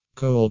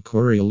Koul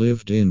Khoury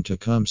lived in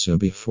Tecumseh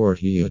before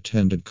he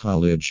attended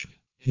college.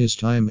 His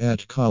time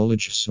at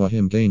college saw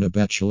him gain a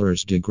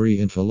bachelor's degree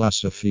in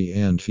philosophy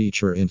and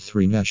feature in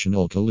 3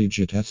 National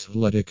Collegiate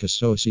Athletic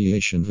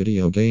Association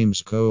video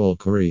games. Koul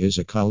Khoury is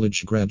a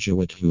college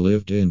graduate who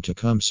lived in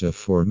Tecumseh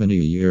for many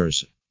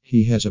years.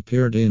 He has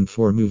appeared in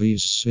 4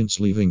 movies since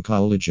leaving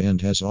college and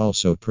has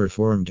also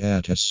performed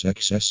at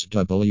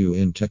SXSW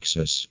in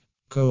Texas.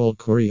 Koul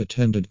Khoury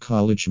attended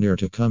college near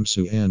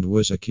Tecumseh and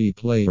was a key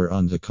player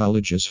on the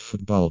college's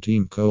football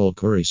team. Koul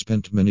Khoury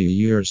spent many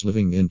years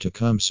living in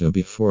Tecumseh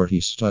before he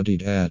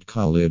studied at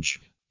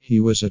college. He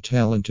was a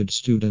talented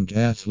student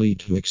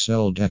athlete who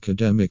excelled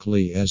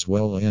academically as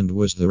well and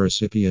was the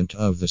recipient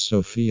of the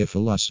Sophia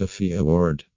Philosophy Award.